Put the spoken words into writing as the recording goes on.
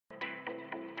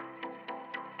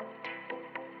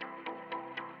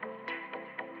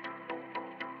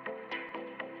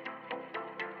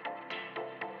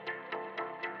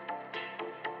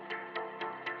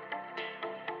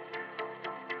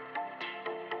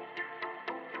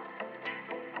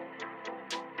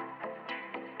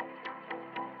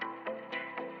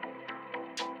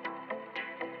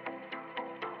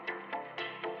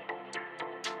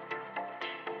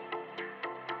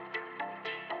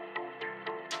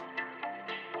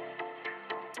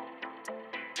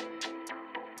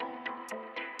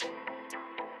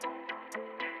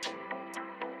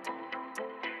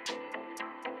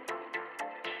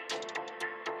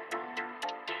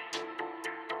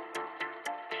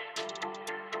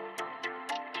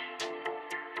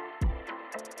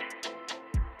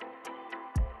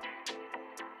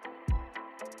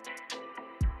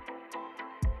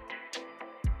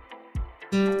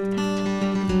Good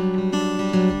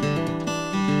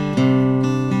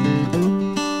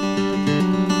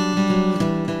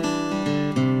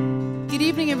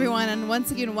evening, everyone, and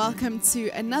once again, welcome to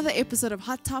another episode of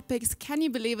Hot Topics. Can you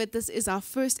believe it? This is our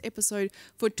first episode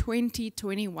for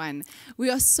 2021. We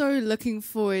are so looking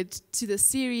forward to the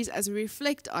series as we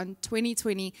reflect on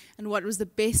 2020 and what was the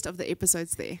best of the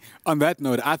episodes there. On that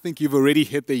note, I think you've already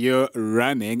hit the year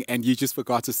running, and you just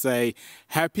forgot to say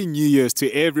Happy New Year's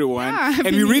to everyone. Yeah,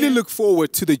 and we really look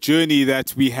forward to the journey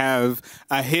that we have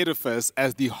ahead of us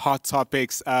as the Hot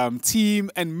Topics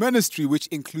team and ministry, which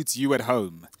includes you at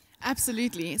home.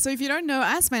 Absolutely. So if you don't know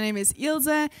us, my name is Ilse,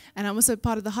 and I'm also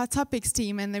part of the Hot Topics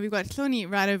team. And then we've got Hloni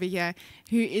right over here,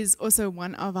 who is also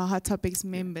one of our Hot Topics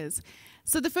members.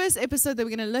 So the first episode that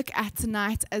we're going to look at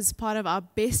tonight as part of our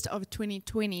Best of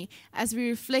 2020, as we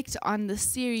reflect on the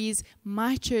series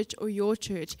My Church or Your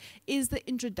Church, is the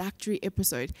introductory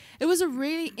episode. It was a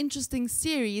really interesting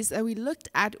series that we looked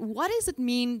at what does it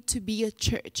mean to be a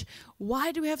church?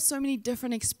 Why do we have so many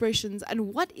different expressions?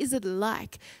 And what is it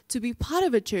like to be part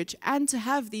of a church and to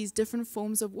have these different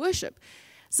forms of worship?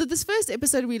 So this first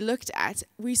episode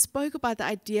we spoke about the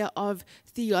idea of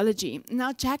theology.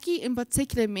 Now, Jackie in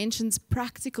particular mentions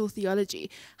practical theology,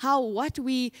 how what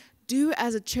we do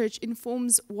as a church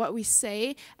informs what we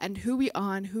say and who we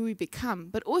are and who we become,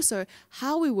 but also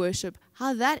how we worship,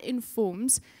 how that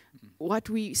informs what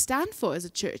we stand for as a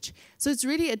church. So it's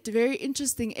really a very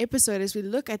interesting episode as we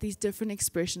look at these different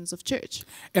expressions of church.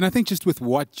 And I think just with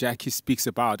what Jackie speaks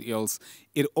about, Ilse,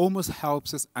 it almost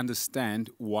helps us understand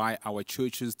why our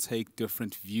churches take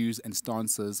different views and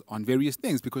stances on various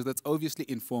things, because that's obviously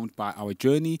informed by our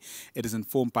journey, it is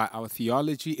informed by our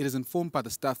theology, it is informed by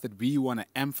the stuff that we want to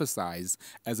emphasize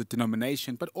as a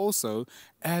denomination, but also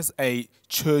as a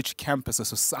church campus, a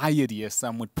society, as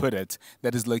some would put it,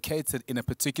 that is located in a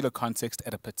particular context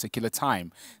at a particular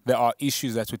time. There are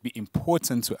issues that would be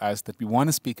important to us that we want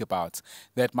to speak about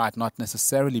that might not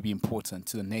necessarily be important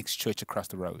to the next church across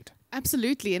the road.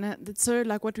 Absolutely, and it's sort of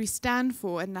like what we stand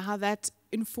for and how that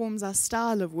informs our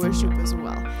style of worship as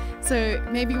well. So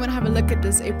maybe you want to have a look at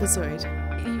this episode.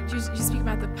 You speak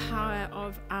about the power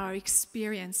of our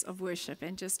experience of worship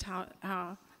and just how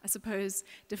I suppose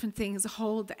different things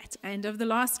hold that. And over the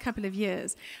last couple of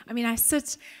years, I mean, I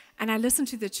sit and I listen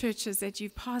to the churches that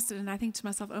you've pastored, and I think to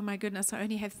myself, oh my goodness, I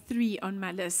only have 3 on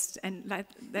my list. And like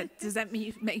that, does that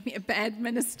make me a bad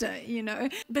minister, you know?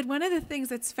 But one of the things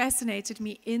that's fascinated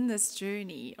me in this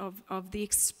journey of the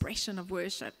expression of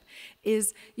worship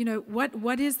is, you know,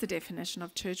 what is the definition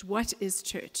of church? What is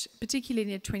church,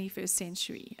 particularly in the 21st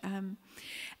century?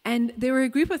 And there were a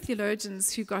group of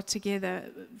theologians who got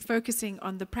together focusing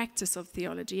on the practice of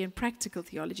theology and practical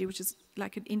theology, which is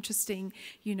like an interesting,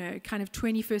 you know, kind of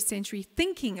 21st century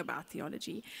thinking about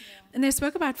theology. Yeah. And they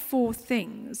spoke about 4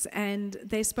 things. And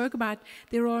they spoke about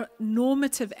there are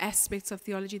normative aspects of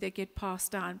theology that get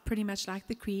passed down, pretty much like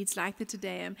the creeds, like the Te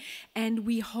Deum, and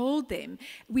we hold them.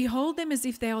 We hold them as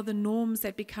if they are the norms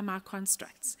that become our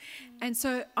constructs. And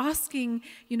so asking,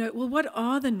 you know, well, what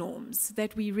are the norms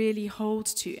that we really hold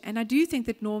to? And I do think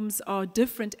that norms are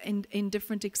different in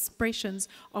different expressions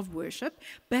of worship,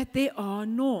 but there are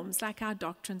norms, like our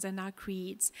doctrines and our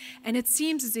creeds. And it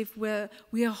seems as if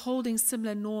we are holding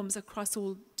similar norms across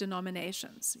all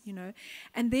denominations, you know.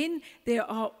 And then there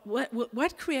are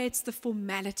what creates the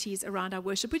formalities around our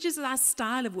worship, which is our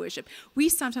style of worship. We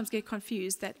sometimes get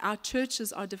confused that our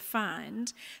churches are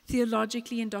defined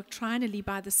theologically and doctrinally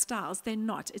by the styles. They're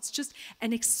not. It's just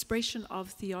an expression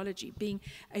of theology, being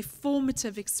a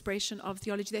formative expression of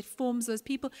theology that forms those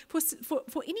people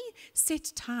for any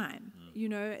set time, you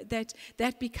know,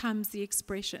 that becomes the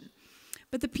expression.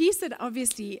 But the piece that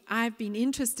obviously I've been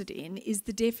interested in is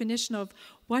the definition of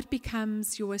what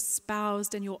becomes your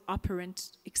espoused and your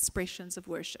operant expressions of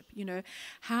worship. You know,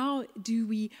 how do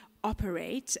we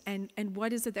operate and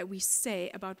what is it that we say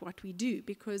about what we do?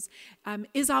 Because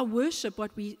is our worship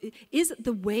is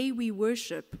the way we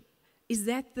worship, is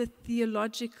that the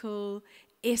theological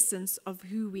essence of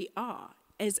who we are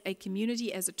as a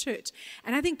community, as a church?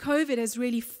 And I think COVID has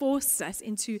really forced us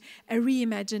into a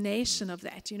reimagination of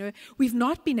that. You know, we've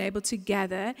not been able to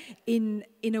gather in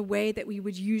a way that we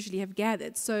would usually have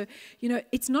gathered. So, you know,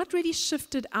 it's not really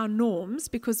shifted our norms,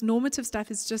 because normative stuff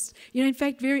is just, you know, in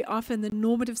fact, very often the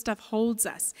normative stuff holds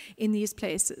us in these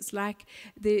places. Like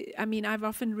I've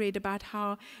often read about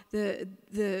how the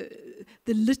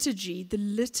liturgy, the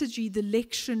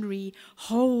lectionary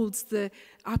holds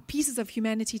our pieces of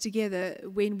humanity together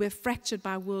when we're fractured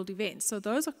by world events. So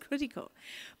those are critical.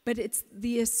 But it's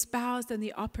the espoused and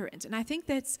the operant. And I think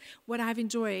that's what I've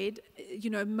enjoyed,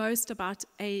 most about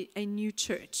a new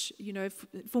church.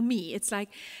 For me, it's like,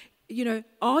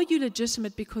 are you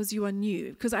legitimate because you are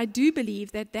new? Because I do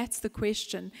believe that that's the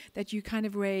question that you kind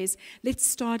of raise. Let's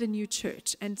start a new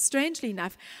church. And strangely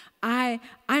enough, I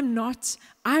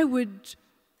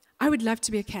would love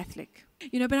to be a Catholic.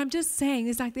 But I'm just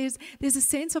saying, there's a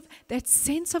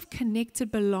sense of connected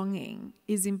belonging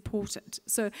is important.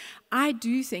 So I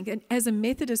do think, and as a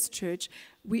Methodist church,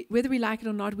 whether we like it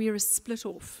or not, we are a split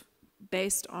off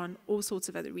based on all sorts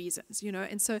of other reasons,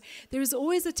 And so there is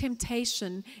always a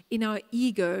temptation in our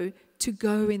ego to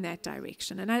go in that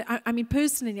direction. And I mean,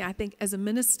 personally, I think as a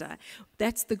minister,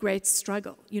 that's the great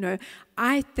struggle.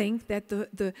 I think that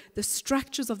the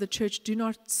structures of the church do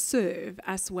not serve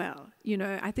us well.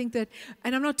 I think that,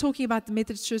 and I'm not talking about the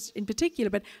Methodist Church in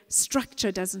particular, but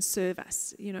structure doesn't serve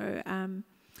us. And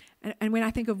when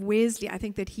I think of Wesley, I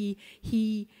think that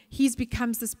he's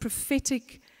becomes this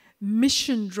prophetic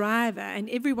mission driver, and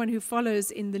everyone who follows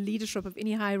in the leadership of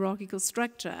any hierarchical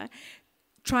structure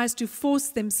tries to force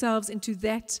themselves into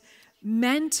that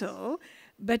mantle,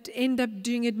 but end up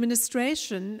doing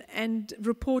administration and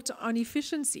report on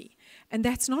efficiency. And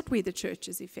that's not where the church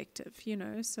is effective,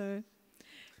 so,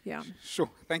 yeah. Sure.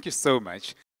 Thank you so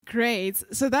much. Great.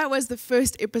 So that was the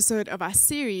first episode of our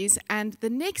series, and the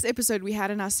next episode we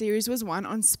had in our series was one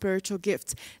on spiritual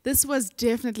gifts. This was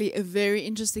definitely a very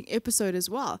interesting episode as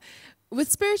well.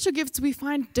 With spiritual gifts, we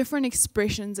find different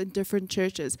expressions in different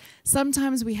churches.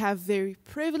 Sometimes we have very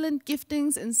prevalent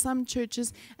giftings in some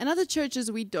churches, and other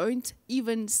churches we don't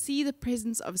even see the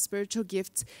presence of spiritual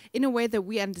gifts in a way that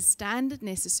we understand it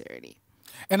necessarily.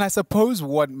 And I suppose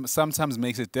what sometimes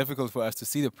makes it difficult for us to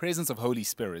see the presence of Holy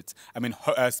Spirit,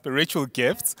 spiritual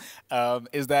gifts,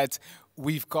 is that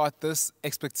we've got this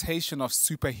expectation of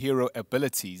superhero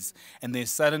abilities, and then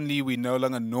suddenly we're no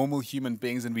longer normal human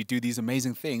beings and we do these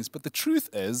amazing things. But the truth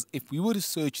is, if we were to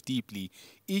search deeply,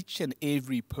 each and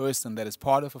every person that is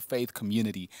part of a faith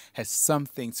community has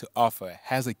something to offer,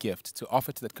 has a gift to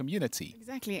offer to that community.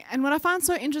 Exactly. And what I found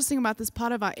so interesting about this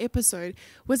part of our episode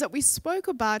was that we spoke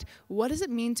about what does it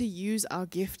mean to use our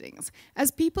giftings. As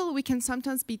people, we can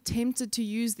sometimes be tempted to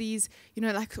use these,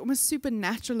 like almost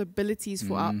supernatural abilities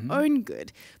for our own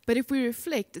good. But if we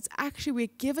reflect, it's actually we're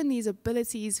given these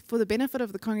abilities for the benefit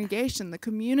of the congregation, the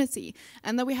community,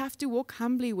 and that we have to walk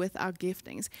humbly with our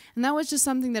giftings. And that was just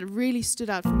something that really stood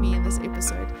out for me in this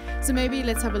episode. So maybe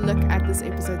let's have a look at this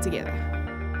episode together.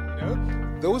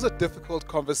 Those are difficult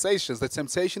conversations. The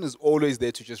temptation is always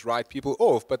there to just write people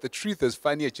off, but the truth is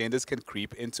funny agendas can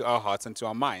creep into our hearts and to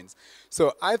our minds.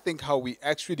 So I think how we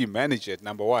actually manage it,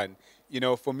 number one,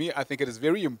 for me, I think it is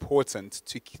very important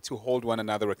to hold one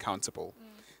another accountable.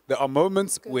 There are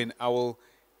moments when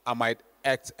I might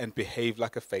act and behave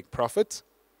like a fake prophet,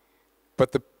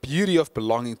 but the beauty of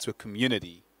belonging to a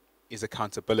community is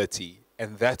accountability,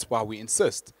 and that's why we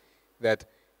insist that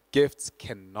gifts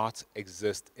cannot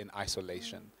exist in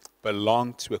isolation.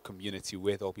 Belong to a community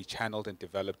where they'll be channeled and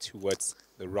developed towards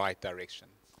the right direction.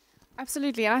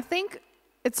 Absolutely. And I think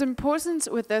it's important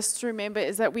with this to remember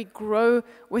is that we grow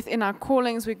within our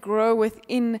callings, we grow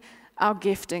within our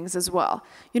giftings as well.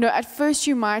 At first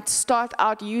you might start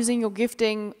out using your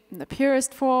gifting in the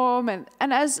purest form, and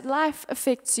as life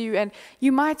affects you, and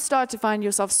you might start to find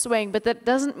yourself swaying, but that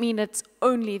doesn't mean it's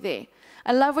only there.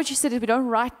 I love what you said, is we don't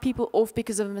write people off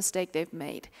because of a mistake they've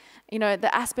made. The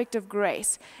aspect of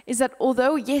grace is that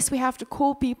although, yes, we have to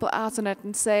call people out on it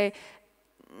and say,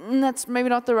 that's maybe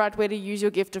not the right way to use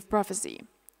your gift of prophecy.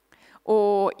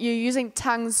 Or you're using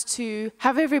tongues to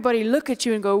have everybody look at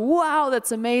you and go, wow,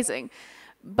 that's amazing.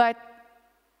 But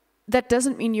that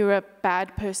doesn't mean you're a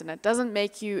bad person. It doesn't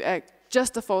make you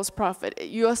just a false prophet.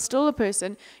 You are still a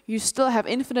person. You still have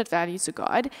infinite value to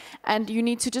God. And you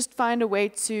need to just find a way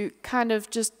to kind of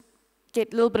just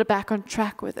get a little bit back on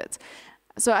track with it.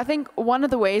 So I think one of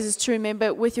the ways is to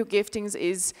remember with your giftings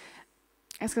is,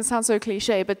 it's going to sound so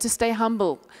cliche, but to stay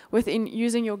humble within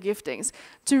using your giftings,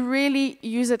 to really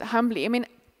use it humbly. I mean,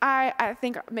 I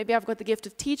think maybe I've got the gift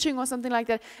of teaching or something like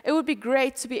that. It would be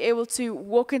great to be able to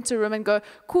walk into a room and go,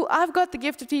 cool, I've got the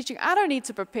gift of teaching. I don't need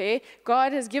to prepare.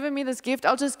 God has given me this gift.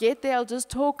 I'll just get there. I'll just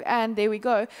talk, and there we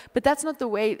go. But that's not the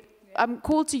way. I'm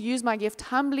called to use my gift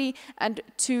humbly and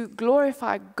to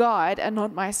glorify God and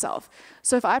not myself.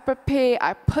 So if I prepare,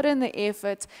 I put in the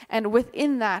effort, and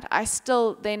within that, I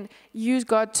still then use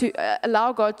God to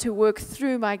allow God to work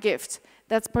through my gift.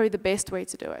 That's probably the best way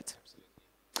to do it.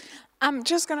 I'm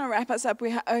just going to wrap us up.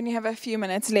 We only have a few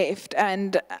minutes left,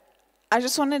 and I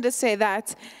just wanted to say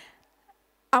that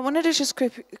I wanted to just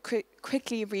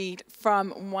quickly read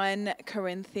from 1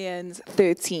 Corinthians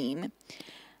 13.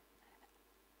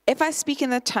 If I speak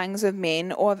in the tongues of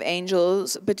men or of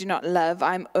angels, but do not love,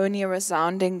 I am only a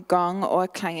resounding gong or a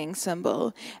clanging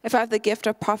cymbal. If I have the gift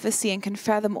of prophecy and can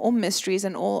fathom all mysteries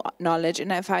and all knowledge,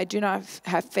 and if I do not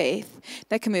have faith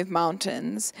that can move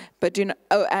mountains, but do not,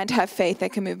 and have faith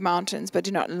that can move mountains, but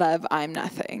do not love, I am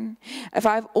nothing. If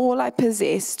I give all I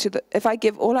possess to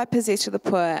the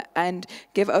poor and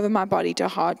give over my body to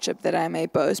hardship that I may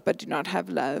boast, but do not have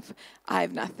love, I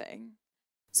have nothing.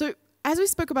 So, as we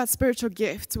spoke about spiritual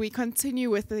gifts, we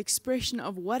continue with the expression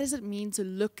of what does it mean to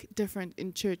look different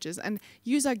in churches and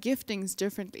use our giftings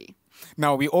differently.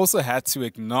 Now, we also had to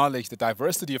acknowledge the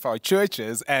diversity of our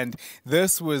churches, and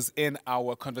this was in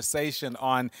our conversation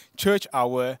on Church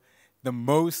Hour, the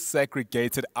most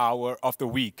segregated hour of the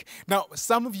week. Now,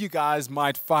 some of you guys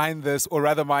might find this, or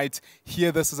rather might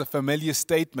hear this as a familiar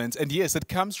statement. And yes, it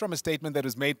comes from a statement that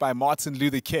was made by Martin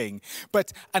Luther King.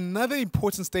 But another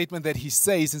important statement that he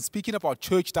says in speaking about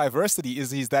church diversity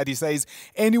is that he says,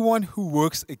 anyone who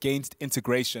works against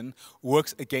integration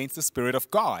works against the Spirit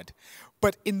of God.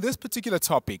 But in this particular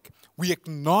topic, we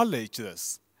acknowledge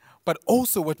this. But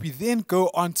also what we then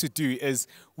go on to do is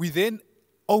we then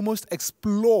almost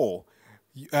explore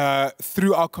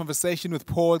through our conversation with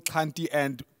Paul Kanti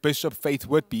and Bishop Faith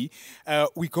Whitby,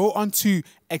 we go on to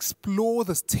explore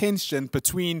this tension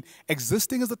between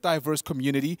existing as a diverse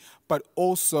community, but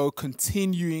also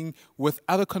continuing with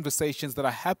other conversations that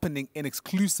are happening in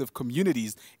exclusive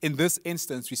communities. In this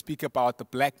instance, we speak about the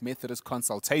Black Methodist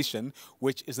Consultation,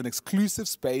 which is an exclusive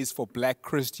space for Black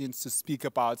Christians to speak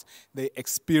about their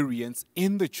experience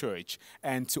in the church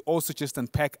and to also just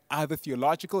unpack other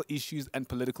theological issues and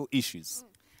political issues.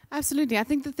 Absolutely. I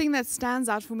think the thing that stands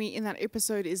out for me in that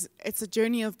episode is it's a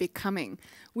journey of becoming.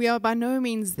 We are by no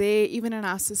means there, even in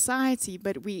our society,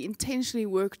 but we intentionally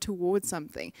work towards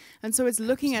something. And so it's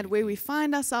looking at where we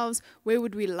find ourselves, where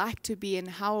would we like to be, and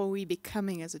how are we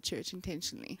becoming as a church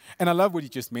intentionally. And I love what you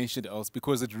just mentioned, Ilse,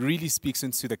 because it really speaks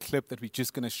into the clip that we're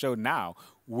just going to show now,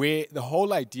 where the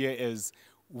whole idea is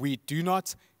we do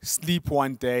not sleep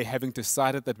one day having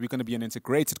decided that we're going to be an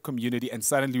integrated community and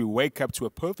suddenly we wake up to a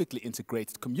perfectly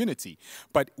integrated community.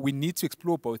 But we need to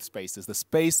explore both spaces, the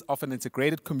space of an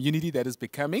integrated community that is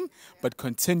becoming, but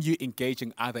continue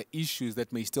engaging other issues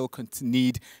that may still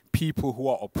need people who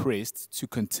are oppressed to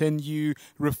continue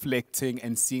reflecting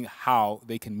and seeing how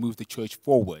they can move the church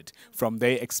forward from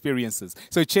their experiences.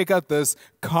 So check out this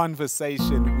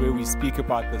conversation where we speak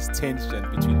about this tension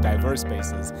between diverse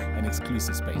spaces and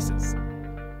exclusive spaces.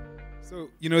 So,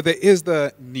 there is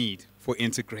the need for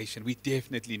integration. We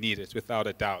definitely need it, without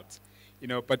a doubt.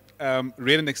 But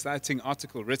read an exciting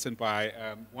article written by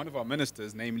one of our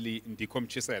ministers, namely Ndikom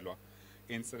Chiselwa,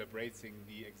 in celebrating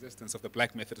the existence of the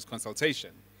Black Methodist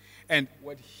Consultation. And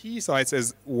what he cites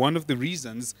as one of the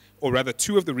reasons, or rather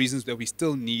two of the reasons that we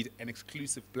still need an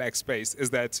exclusive Black space is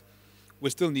that we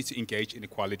still need to engage in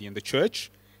equality in the church.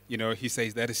 He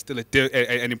says that is still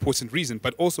an important reason,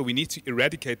 but also we need to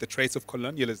eradicate the traits of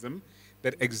colonialism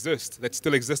that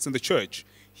still exist in the church.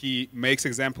 He makes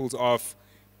examples of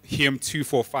hymn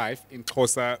 245 in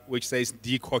Xhosa, which says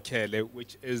 "Dikhokhele,"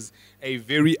 which is a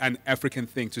very un-African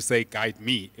thing to say "guide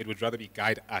me." It would rather be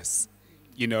 "guide us,"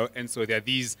 And so there are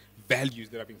these values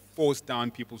that are being forced down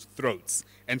people's throats,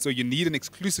 and so you need an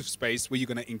exclusive space where you're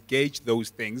going to engage those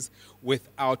things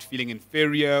without feeling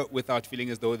inferior, without feeling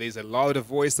as though there's a louder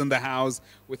voice in the house.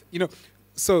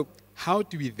 So how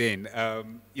do we then,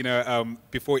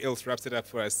 before Ilse wraps it up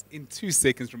for us in 2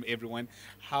 seconds from everyone,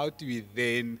 how do we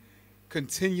then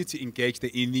continue to engage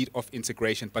the need of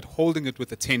integration, but holding it with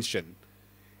the tension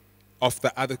of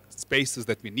the other spaces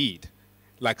that we need,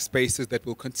 like spaces that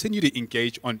will continue to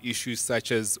engage on issues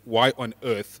such as why on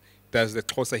earth does the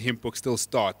Xhosa hymn book still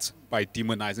start by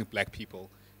demonizing Black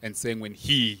people and saying when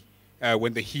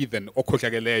the heathen,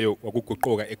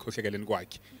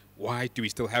 why do we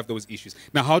still have those issues?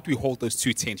 Now, how do we hold those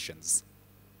two tensions?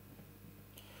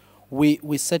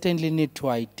 We certainly need to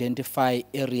identify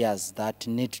areas that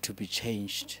need to be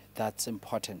changed. That's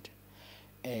important.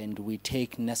 And we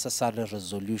take necessary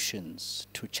resolutions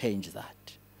to change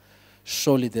that.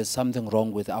 Surely there's something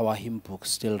wrong with our hymn book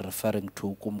still referring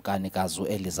to Kumkanikazi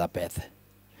Elizabeth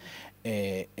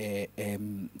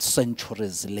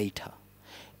centuries later,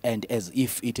 and as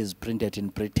if it is printed in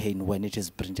Britain when it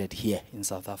is printed here in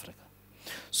South Africa.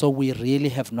 So we really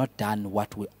have not done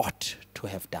what we ought to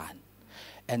have done.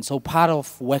 And so part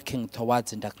of working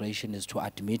towards integration is to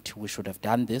admit we should have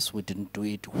done this, we didn't do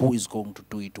it, who is going to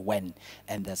do it when,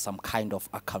 and there's some kind of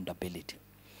accountability.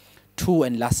 Two,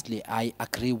 and lastly, I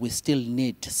agree we still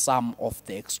need some of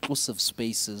the exclusive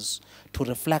spaces to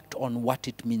reflect on what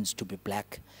it means to be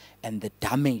black and the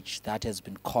damage that has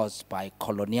been caused by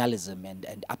colonialism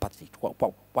and apartheid.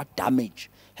 What damage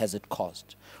has it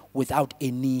caused? Without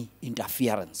any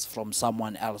interference from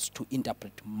someone else to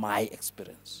interpret my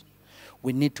experience.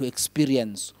 We need to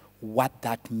experience what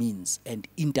that means and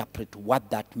interpret what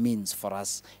that means for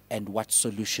us and what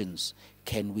solutions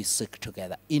can we seek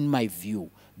together. In my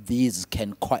view, these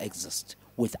can coexist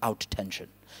without tension.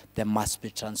 There must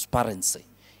be transparency.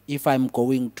 If I'm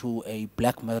going to a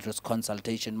Black Marriage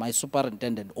consultation, my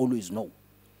superintendent always knows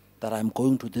that I'm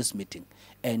going to this meeting.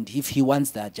 And if he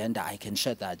wants the agenda, I can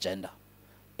share the agenda.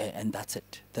 And that's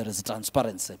it. There is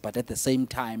transparency. But at the same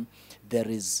time, there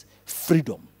is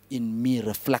freedom in me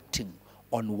reflecting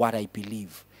on what I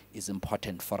believe is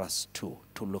important for us to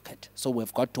look at. So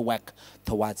we've got to work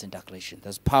towards integration.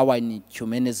 There's power in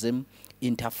humanism,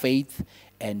 interfaith,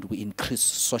 and we increase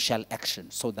social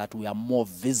action so that we are more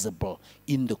visible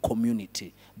in the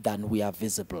community than we are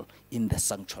visible in the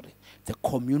sanctuary. The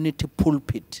community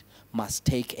pulpit must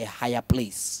take a higher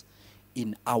place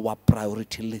in our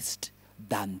priority list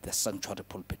than the sanctuary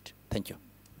pulpit. Thank you.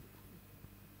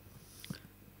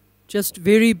 Just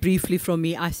very briefly from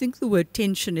me, I think the word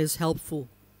tension is helpful.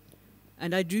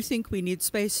 And I do think we need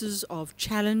spaces of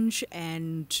challenge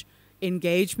and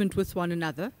engagement with one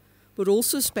another, but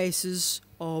also spaces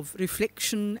of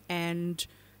reflection and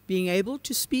being able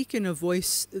to speak in a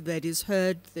voice that is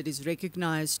heard, that is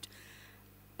recognized.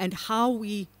 And how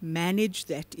we manage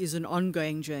that is an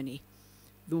ongoing journey.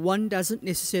 The one doesn't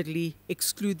necessarily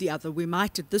exclude the other. We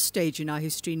might, at this stage in our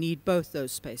history, need both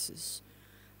those spaces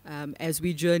as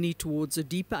we journey towards a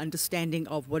deeper understanding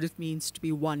of what it means to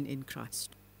be one in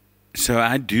Christ. So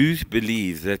I do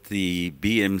believe that the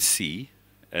BMC,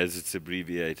 as it's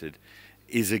abbreviated,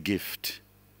 is a gift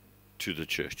to the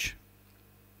church.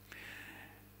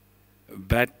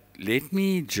 But let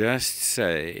me just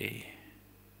say,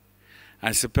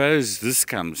 I suppose this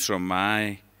comes from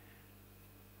my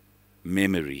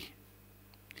memory.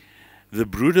 The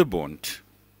Broederbond,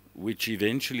 which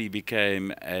eventually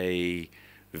became a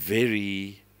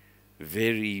very,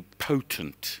 very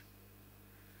potent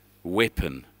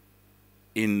weapon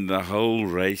in the whole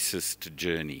racist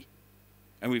journey,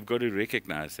 and we've got to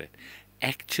recognize that,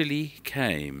 actually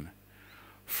came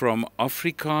from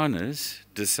Afrikaners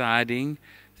deciding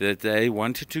that they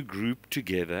wanted to group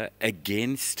together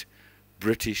against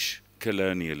British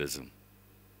colonialism.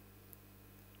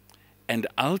 And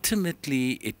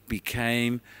ultimately it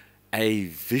became a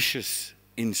vicious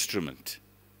instrument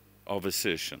of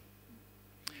assertion.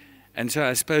 And so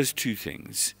I suppose two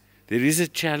things. There is a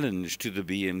challenge to the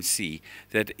BMC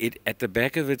that it, at the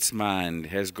back of its mind,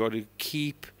 has got to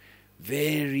keep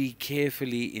very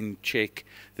carefully in check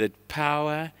that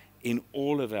power in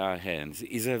all of our hands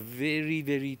is a very,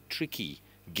 very tricky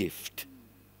gift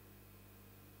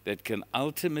that can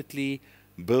ultimately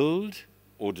build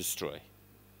or destroy.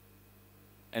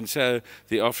 And so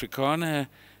the Afrikaner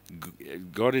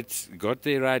got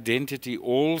their identity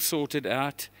all sorted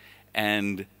out,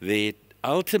 and their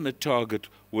ultimate target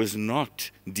was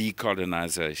not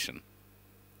decolonization.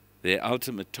 Their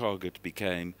ultimate target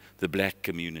became the black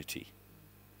community.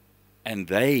 And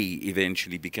they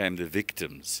eventually became the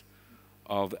victims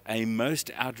of a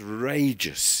most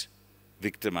outrageous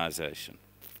victimization.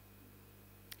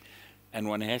 And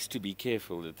one has to be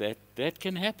careful that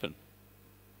can happen.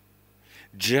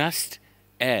 Just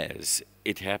as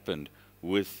it happened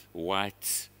with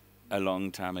whites a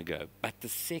long time ago. But the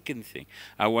second thing,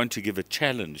 I want to give a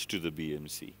challenge to the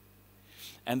BMC.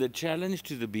 And the challenge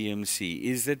to the BMC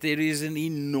is that there is an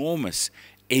enormous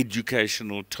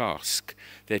educational task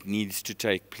that needs to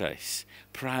take place,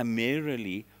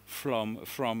 primarily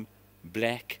from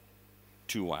black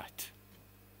to white.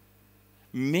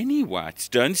 Many whites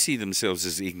don't see themselves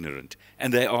as ignorant,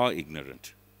 and they are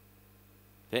ignorant.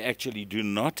 They actually do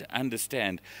not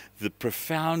understand the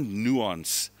profound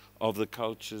nuance of the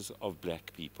cultures of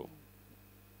black people.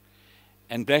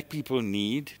 And black people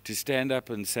need to stand up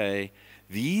and say,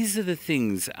 these are the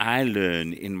things I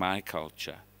learn in my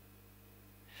culture.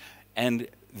 And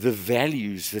the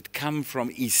values that come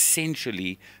from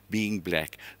essentially being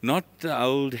black. Not the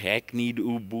old hackneyed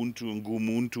Ubuntu and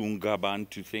Gumuntu and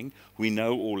Gabantu thing. We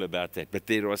know all about that. But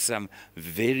there are some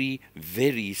very,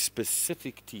 very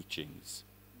specific teachings,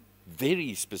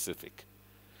 very specific,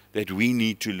 that we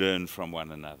need to learn from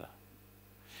one another.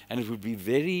 And it would be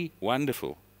very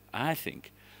wonderful, I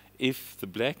think, if the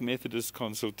Black Methodist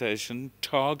consultation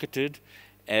targeted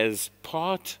as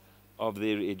part of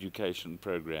their education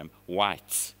program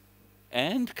whites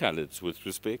and coloreds with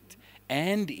respect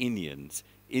and Indians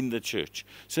in the church,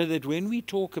 so that when we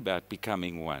talk about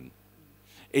becoming one,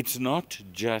 it's not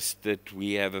just that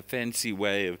we have a fancy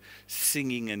way of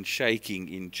singing and shaking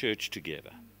in church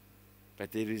together,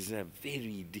 but there is a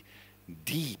very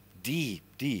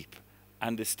deep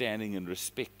understanding and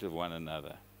respect of one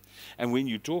another. And when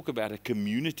you talk about a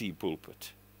community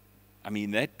pulpit, I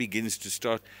mean, that begins to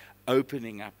start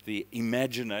opening up the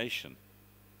imagination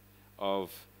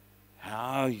of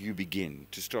how you begin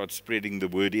to start spreading the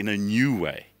word in a new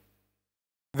way.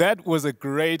 That was a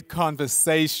great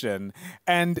conversation.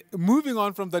 And moving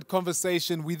on from that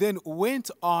conversation, we then went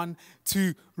on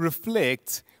to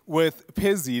reflect with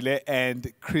Phezile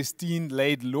and Christine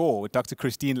Laidlaw, Dr.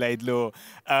 Christine Laidlaw,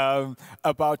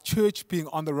 about church being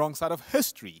on the wrong side of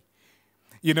history.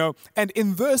 You know, and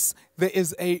in this, there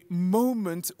is a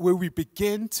moment where we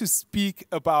begin to speak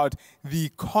about the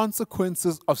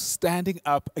consequences of standing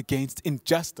up against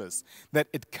injustice, that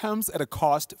it comes at a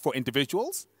cost for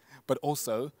individuals, but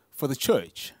also for the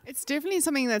church. It's definitely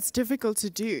something that's difficult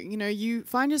to do. You know, you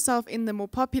find yourself in the more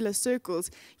popular circles.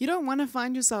 You don't want to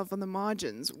find yourself on the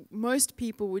margins. Most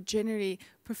people would generally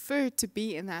prefer to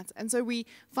be in that. And so we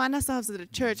find ourselves at a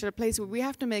church, at a place where we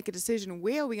have to make a decision,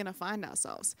 where are we going to find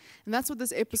ourselves? And that's what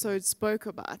this episode spoke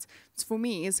about. For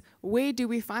me, is where do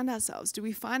we find ourselves? Do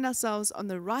we find ourselves on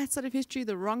the right side of history,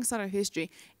 the wrong side of history,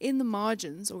 in the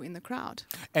margins or in the crowd?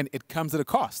 And it comes at a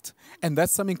cost. And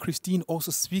that's something Christine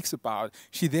also speaks about.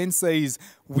 She then says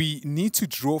we need to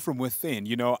draw from within.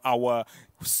 You know, our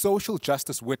social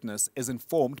justice witness is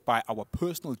informed by our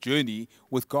personal journey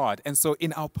with God. And so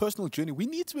in our personal journey, we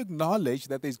need to acknowledge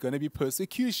that there's going to be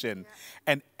persecution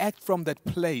and act from that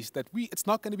place that it's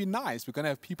not going to be nice. We're going to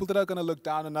have people that are going to look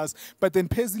down on us. But then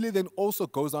Phezile then also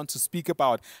goes on to speak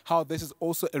about how this is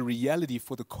also a reality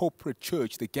for the corporate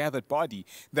church, the gathered body,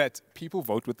 that people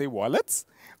vote with their wallets.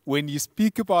 When you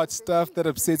speak about stuff that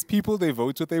upsets people, they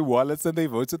vote with their wallets and they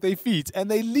vote with their feet and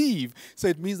they leave. So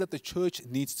it means that the church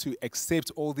needs to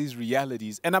accept all these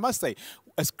realities. And I must say,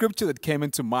 a scripture that came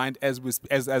into mind as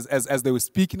they were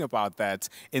speaking about that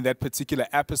in that particular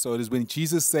episode is when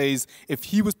Jesus says, if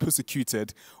he was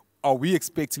persecuted, are we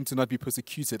expecting to not be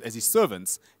persecuted as his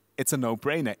servants? It's a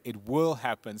no-brainer. It will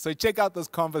happen. So check out this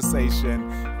conversation,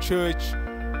 church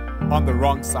on the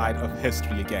wrong side of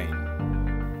history again.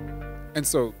 And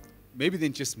so maybe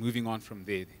then just moving on from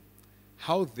there,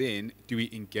 how then do we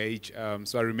engage?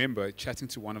 So I remember chatting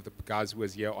to one of the guys who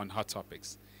was here on Hot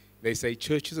Topics. They say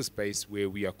church is a space where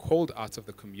we are called out of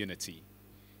the community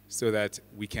so that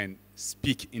we can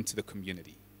speak into the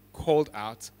community. Called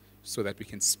out so that we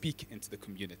can speak into the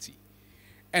community.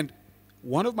 And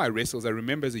one of my wrestles, I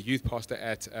remember as a youth pastor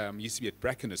used to be at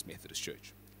Brackenhurst Methodist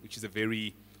Church, which is a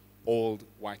very old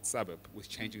white suburb with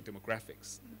changing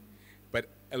demographics. But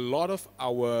a lot of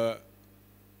our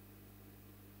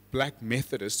black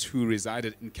Methodists who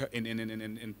resided in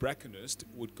Brackenhurst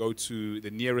would go to the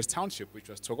nearest township, which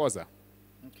was Thokoza,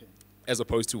 as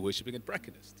opposed to worshiping at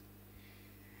Brackenhurst.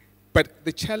 But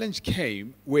the challenge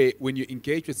came when you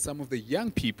engage with some of the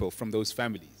young people from those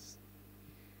families,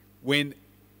 when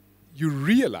you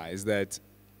realize that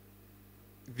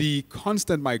the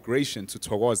constant migration to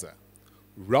Thokoza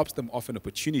robs them of an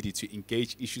opportunity to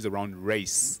engage issues around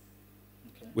race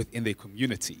within their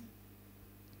community.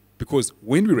 Because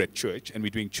when we're at church and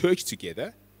we're doing church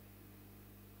together,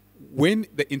 when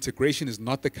the integration is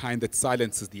not the kind that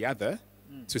silences the other,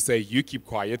 to say, you keep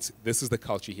quiet, this is the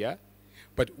culture here,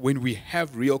 but when we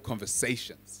have real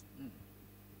conversations,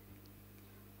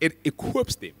 it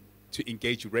equips them to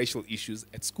engage racial issues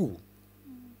at school.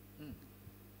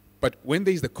 But when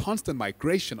there's the constant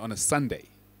migration on a Sunday,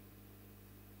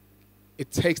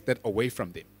 it takes that away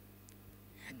from them.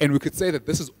 And we could say that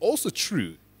this is also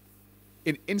true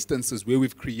in instances where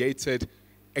we've created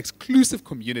exclusive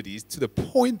communities to the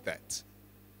point that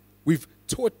we've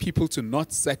taught people to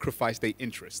not sacrifice their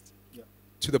interest.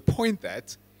 To the point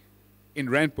that in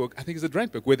Randburg, I think it's at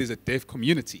Randburg, where there's a deaf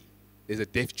community, there's a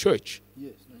deaf church.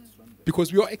 Yes, that's Randburg.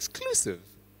 Because we are exclusive.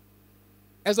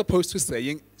 As opposed to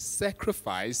saying,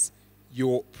 sacrifice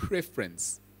your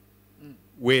preference,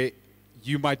 where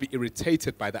you might be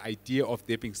irritated by the idea of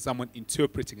there being someone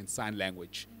interpreting in sign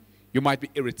language. You might be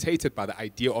irritated by the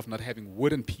idea of not having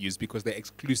wooden pews because they're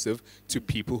exclusive to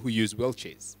people who use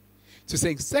wheelchairs. So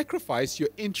saying sacrifice your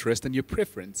interest and your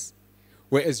preference,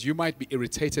 whereas you might be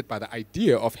irritated by the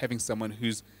idea of having someone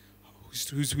who's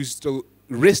still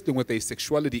wrestling with their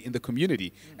sexuality in the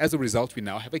community. As a result, we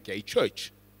now have a gay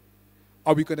church.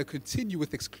 Are we going to continue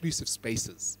with exclusive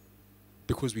spaces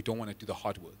because we don't want to do the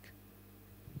hard work?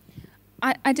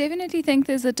 I definitely think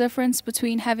there's a difference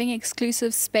between having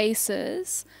exclusive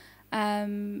spaces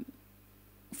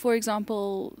for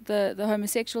example, the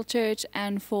homosexual church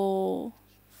and for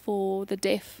the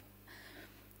deaf.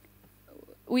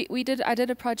 I did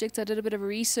a project, I did a bit of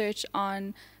research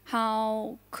on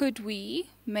how could we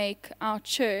make our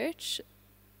church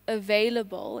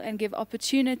available and give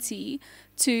opportunity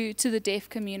to the deaf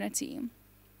community.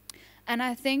 And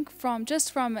I think from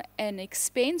an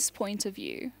expense point of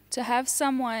view, to have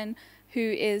someone who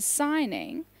is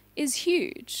signing is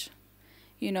huge.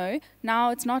 You know, now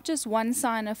it's not just one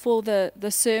signer for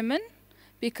the sermon,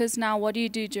 because now what do you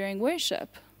do during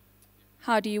worship?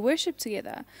 How do you worship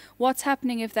together? What's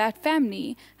happening if that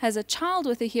family has a child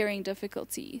with a hearing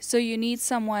difficulty? So you need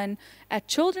someone at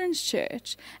children's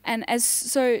church. And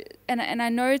I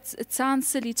know it sounds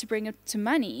silly to bring it to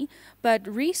money, but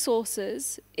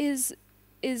resources is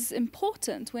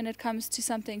important when it comes to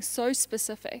something so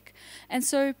specific. And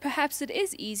so perhaps it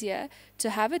is easier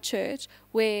to have a church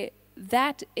where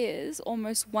that is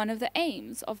almost one of the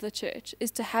aims of the church, is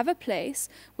to have a place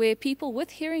where people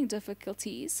with hearing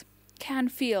difficulties can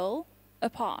feel a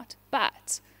part.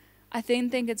 But I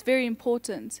think it's very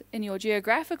important in your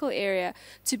geographical area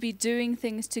to be doing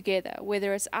things together,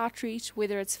 whether it's outreach,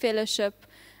 whether it's fellowship,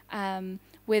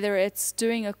 whether it's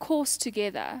doing a course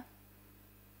together,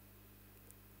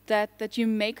 that you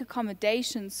make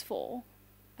accommodations for.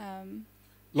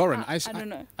 Lauren, I don't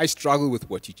know. I struggle with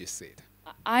what you just said.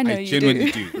 I know I you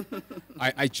genuinely do.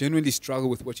 I genuinely struggle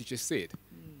with what you just said.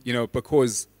 You know,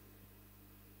 because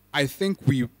I think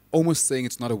we almost saying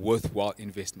it's not a worthwhile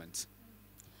investment.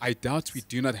 I doubt we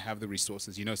do not have the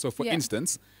resources. You know, so for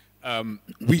instance,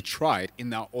 we tried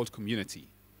in our old community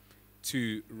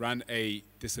to run a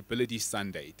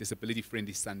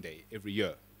disability-friendly Sunday every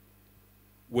year,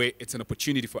 where it's an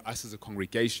opportunity for us as a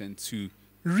congregation to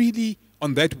really,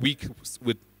 on that week,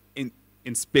 would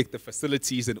inspect the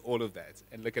facilities and all of that,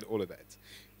 and look at all of that.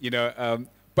 You know,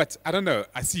 but I don't know.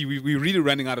 I see we're really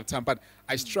running out of time, but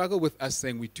I struggle with us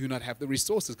saying we do not have the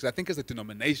resources, because I think as a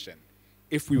denomination,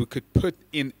 if we could put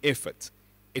in effort,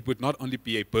 it would not only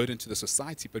be a burden to the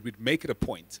society, but we'd make it a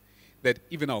point that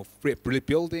even our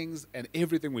buildings and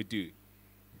everything we do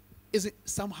is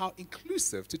somehow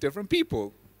inclusive to different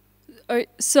people.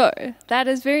 So that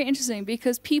is very interesting,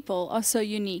 because people are so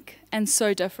unique and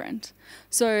so different.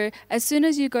 So as soon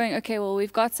as you're going, okay, well,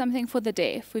 we've got something for the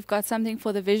deaf, we've got something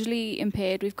for the visually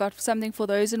impaired, we've got something for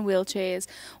those in wheelchairs.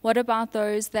 What about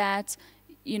those that,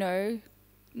 you know,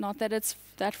 not that it's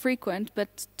that frequent,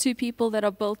 but two people that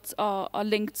are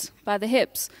linked by the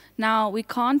hips. Now we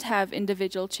can't have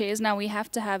individual chairs. Now we have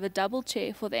to have a double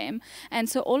chair for them. And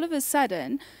so all of a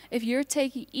sudden, if you're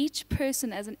taking each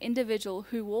person as an individual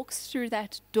who walks through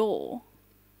that door,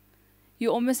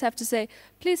 you almost have to say,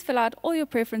 please fill out all your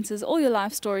preferences, all your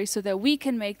life stories, so that we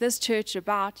can make this church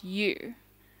about you.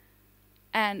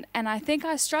 And I think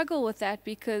I struggle with that,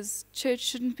 because church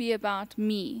shouldn't be about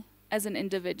me as an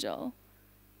individual.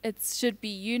 It should be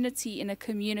unity in a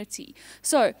community.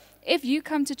 So if you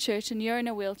come to church and you're in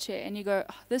a wheelchair and you go,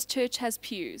 oh, this church has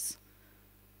pews,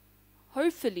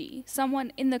 hopefully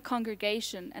someone in the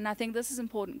congregation, and I think this is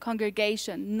important,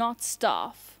 congregation, not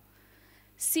staff,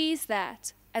 sees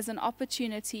that as an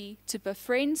opportunity to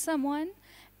befriend someone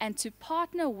and to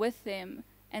partner with them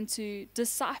and to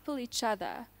disciple each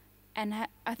other. And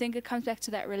I think it comes back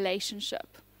to that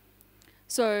relationship.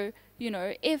 So, you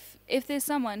know, if there's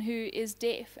someone who is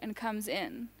deaf and comes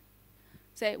in,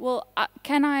 say, well,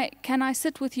 can I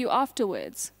sit with you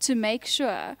afterwards to make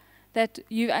sure that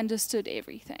you understood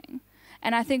everything?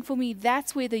 And I think for me,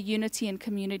 that's where the unity and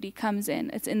community comes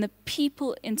in. It's in the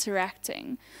people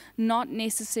interacting, not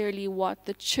necessarily what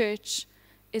the church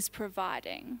is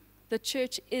providing. The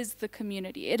church is the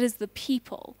community. It is the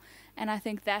people. And I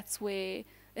think that's where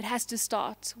it has to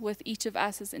start, with each of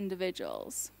us as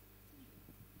individuals.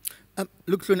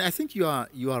 Look, Hloni, I think you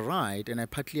are right, and I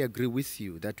partly agree with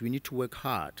you that we need to work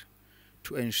hard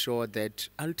to ensure that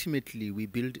ultimately we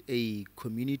build a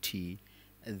community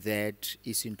that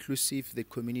is inclusive, the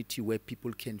community where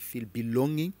people can feel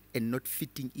belonging and not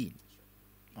fitting in.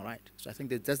 All right? So I think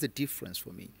that's the difference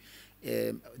for me.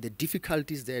 The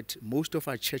difficulty is that most of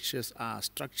our churches are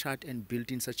structured and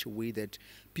built in such a way that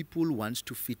people want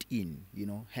to fit in, you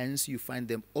know. Hence, you find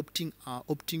them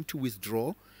opting to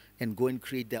withdraw and go and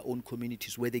create their own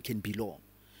communities where they can belong.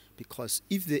 Because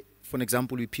for an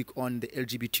example, we pick on the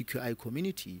LGBTQI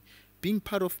community, being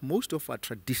part of most of our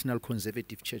traditional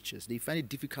conservative churches, they find it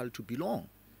difficult to belong,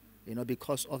 you know,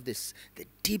 because of the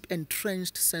deep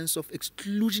entrenched sense of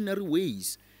exclusionary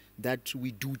ways that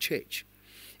we do church.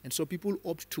 And so people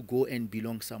opt to go and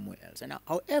belong somewhere else. And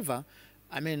however,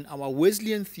 I mean, our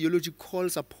Wesleyan theology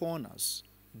calls upon us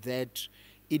that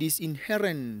it is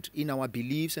inherent in our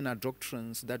beliefs and our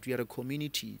doctrines that we are a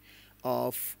community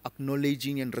of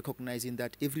acknowledging and recognizing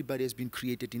that everybody has been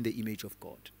created in the image of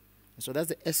God. And so that's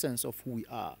the essence of who we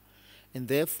are. And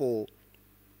therefore,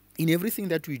 in everything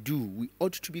that we do, we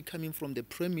ought to be coming from the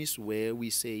premise where we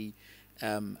say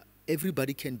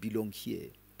everybody can belong here.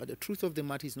 But the truth of the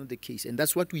matter is not the case. And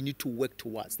that's what we need to work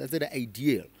towards. That's the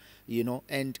ideal, you know.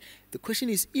 And the question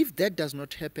is, if that does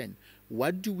not happen,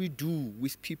 what do we do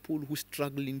with people who are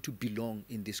struggling to belong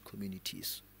in these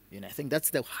communities? You know, I think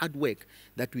that's the hard work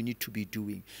that we need to be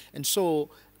doing. And so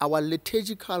our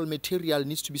liturgical material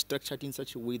needs to be structured in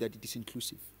such a way that it is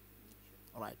inclusive.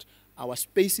 All right. Our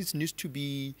spaces need to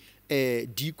be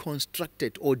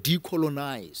deconstructed or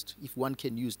decolonized, if one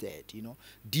can use that, you know.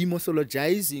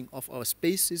 Demythologizing of our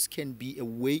spaces can be a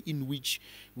way in which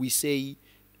we say,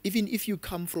 even if you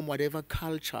come from whatever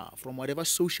culture, from whatever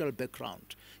social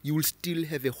background, you will still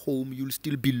have a home, you will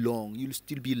still belong, you will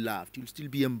still be loved, you will still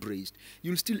be embraced,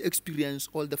 you will still experience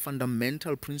all the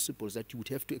fundamental principles that you would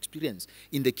have to experience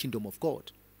in the kingdom of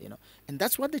God. You know, and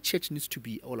that's what the church needs to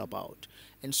be all about.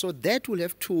 And so that will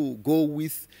have to go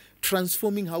with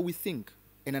transforming how we think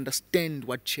and understand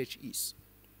what church is.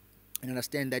 And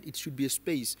understand that it should be a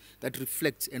space that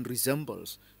reflects and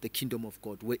resembles the kingdom of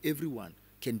God, where everyone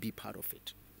can be part of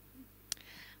it.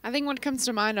 I think what comes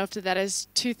to mind after that is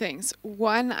two things.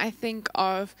 One, I think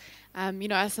of,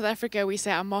 as South Africa, we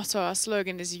say our motto, our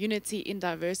slogan is unity in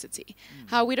diversity.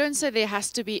 How we don't say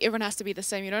everyone has to be the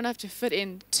same. You don't have to fit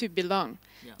in to belong.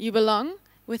 Yeah. You belong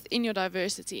within your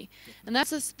diversity. Yeah. And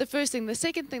that's the first thing. The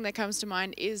second thing that comes to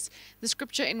mind is the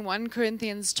scripture in 1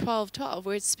 Corinthians 12:12,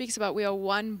 where it speaks about we are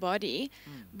one body,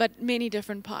 but many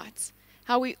different parts.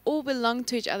 How we all belong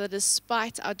to each other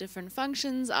despite our different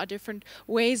functions, our different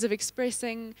ways of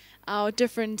expressing, our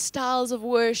different styles of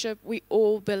worship. We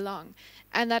all belong.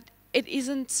 And that it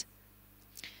isn't,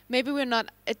 maybe we're not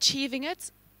achieving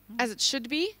it as it should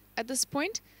be at this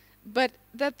point, but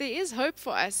that there is hope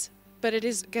for us, but it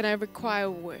is going to require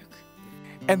work.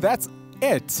 And that's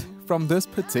it from this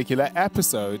particular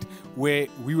episode, where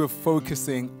we were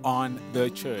focusing on the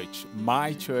church,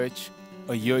 my church,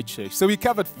 or your church. So we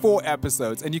covered 4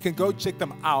 episodes, and you can go check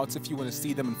them out if you want to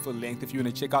see them in full length. If you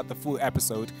want to check out the full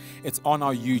episode, it's on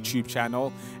our YouTube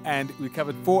channel. And we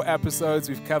covered 4 episodes.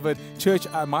 We've covered church,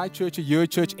 my church, or your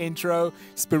church intro,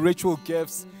 spiritual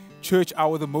gifts, church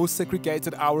hour, the most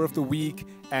segregated hour of the week,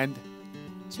 and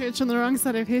church on the wrong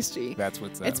side of history. That's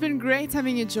what's up. It's been great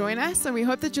having you join us, and we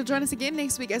hope that you'll join us again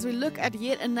next week as we look at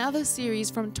yet another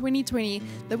series from 2020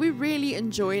 that we really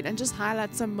enjoyed and just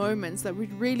highlight some moments that we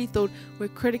really thought were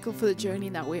critical for the journey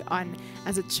that we're on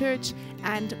as a church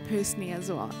and personally as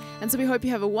well. And so we hope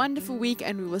you have a wonderful week,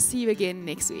 and we will see you again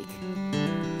next week.